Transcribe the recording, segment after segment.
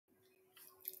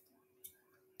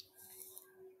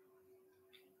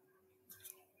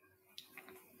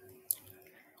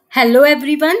Hello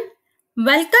everyone.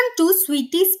 Welcome to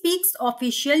Sweetie Speaks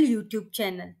official YouTube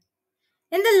channel.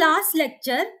 In the last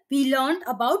lecture, we learned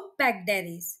about packed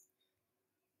arrays.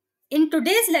 In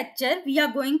today's lecture, we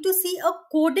are going to see a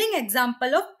coding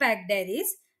example of packed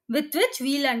arrays with which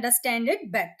we'll understand it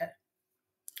better.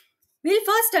 We'll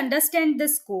first understand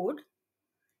this code.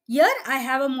 Here I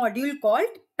have a module called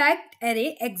packed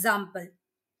array example.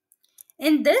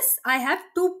 In this, I have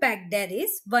two packed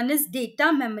arrays. One is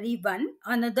data memory 1,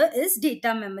 another is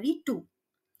data memory 2.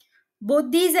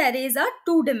 Both these arrays are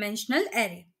two-dimensional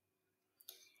array.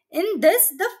 In this,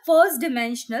 the first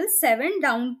dimensional 7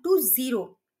 down to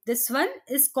 0. This one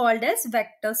is called as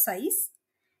vector size.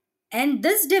 And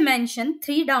this dimension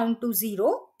 3 down to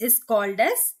 0 is called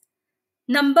as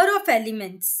number of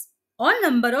elements or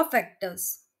number of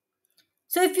vectors.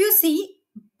 So if you see,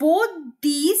 both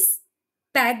these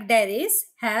packed arrays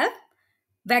have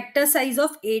vector size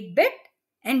of 8-bit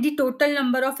and the total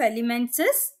number of elements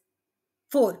is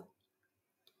 4.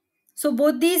 So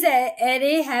both these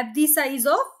array have the size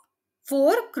of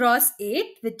 4 cross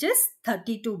 8, which is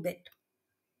 32-bit.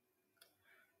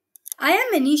 I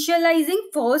am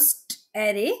initializing first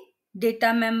array data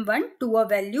mem1 to a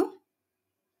value.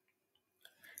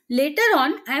 Later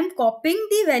on, I am copying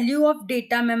the value of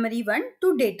data memory 1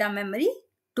 to data memory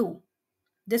 2.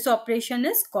 This operation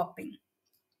is copying.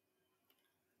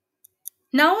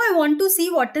 Now I want to see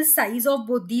what is size of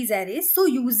both these arrays. So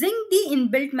using the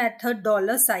inbuilt method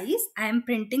 $size, I am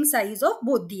printing size of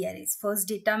both the arrays. First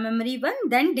data memory 1,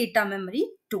 then data memory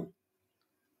 2.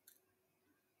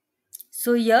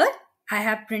 So here I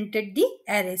have printed the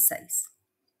array size.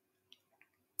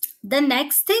 The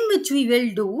next thing which we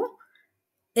will do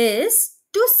is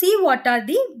to see what are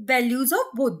the values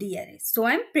of both the arrays. So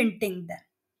I am printing them.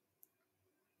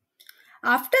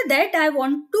 After that, I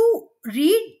want to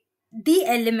read the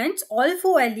elements, all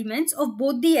 4 elements of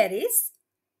both the arrays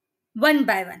one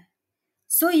by one.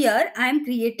 So here I am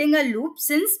creating a loop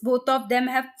since both of them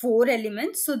have 4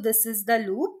 elements. So this is the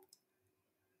loop.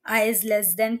 I is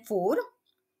less than 4.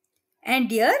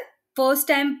 And here first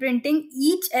I am printing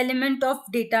each element of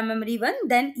data memory 1,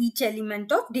 then each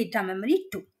element of data memory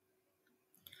 2.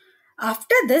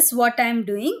 After this, what I am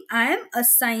doing, I am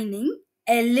assigning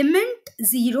element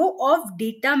 0 of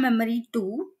data memory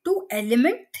 2 to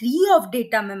element 3 of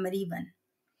data memory 1.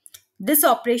 This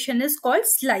operation is called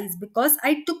slice because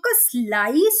I took a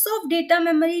slice of data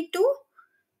memory 2,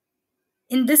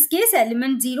 in this case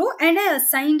element 0, and I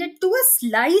assigned it to a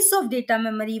slice of data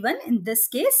memory 1. In this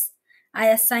case, I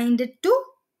assigned it to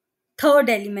third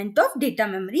element of data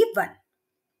memory 1.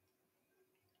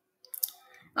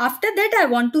 After that, I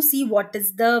want to see what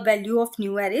is the value of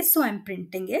new array. So I'm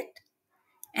printing it.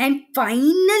 And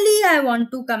finally, I want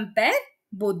to compare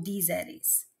both these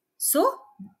arrays. So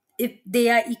if they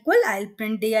are equal, I'll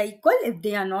print they are equal. If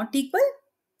they are not equal,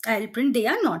 I'll print they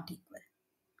are not equal.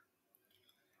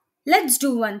 Let's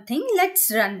do one thing. Let's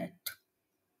run it.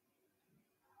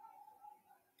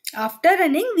 After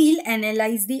running, we'll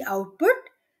analyze the output.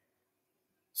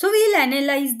 So we'll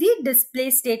analyze the display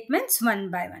statements one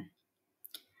by one.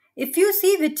 If you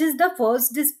see which is the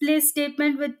first display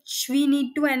statement which we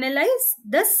need to analyze,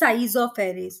 the size of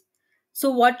arrays. So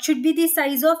what should be the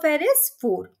size of arrays?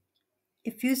 4.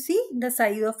 If you see, the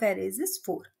size of arrays is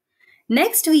 4.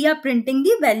 Next, we are printing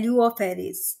the value of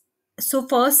arrays. So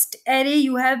first array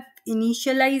you have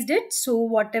initialized it. So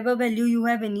whatever value you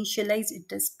have initialized,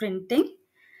 it is printing.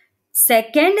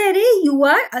 Second array, you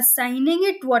are assigning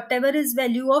it whatever is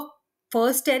value of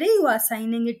first array, you are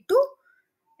assigning it to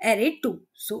array 2.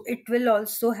 So it will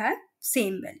also have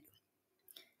same value.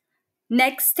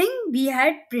 Next thing, we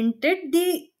had printed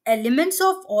the elements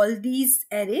of all these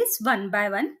arrays one by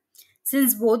one.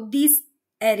 Since both these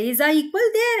arrays are equal,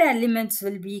 their elements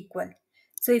will be equal.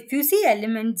 So if you see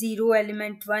element 0,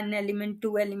 element 1, element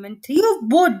 2, element 3 of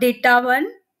both data 1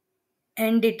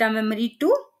 and data memory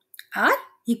 2 are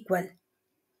equal.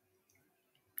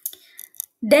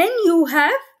 Then you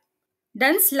have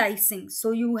done slicing.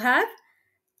 So you have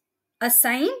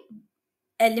assigned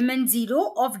element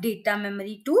 0 of data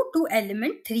memory 2 to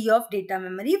element 3 of data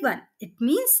memory 1. It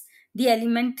means the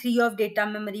element 3 of data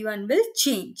memory 1 will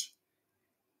change.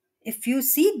 If you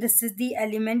see, this is the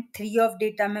element 3 of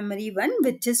data memory 1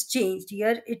 which is changed.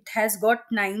 Here it has got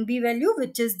 9b value,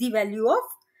 which is the value of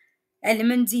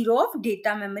element 0 of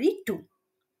data memory 2.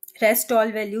 Rest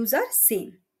all values are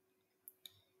same.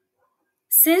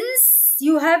 Since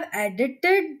you have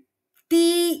edited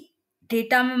the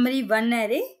data memory 1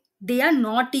 array, they are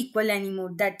not equal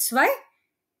anymore. That's why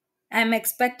I am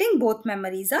expecting both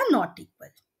memories are not equal.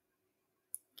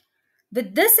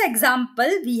 With this example,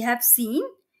 we have seen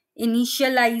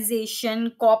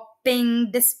initialization,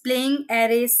 copying, displaying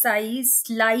array size,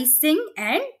 slicing,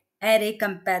 and array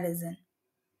comparison.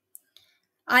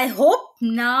 I hope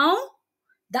now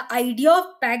the idea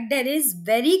of packed array is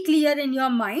very clear in your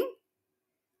mind.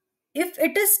 If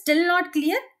it is still not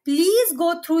clear, please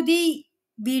go through the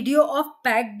video of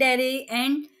packed array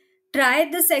and try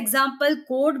this example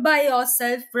code by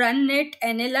yourself, run it,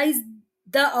 analyze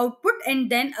the output, and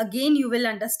then again you will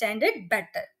understand it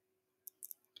better.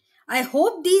 I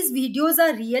hope these videos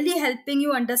are really helping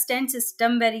you understand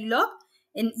System Verilog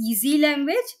in easy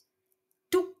language.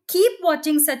 To keep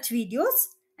watching such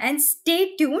videos and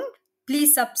stay tuned,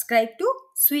 please subscribe to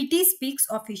Sweetie Speaks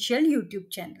official YouTube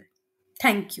channel.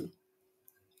 Thank you.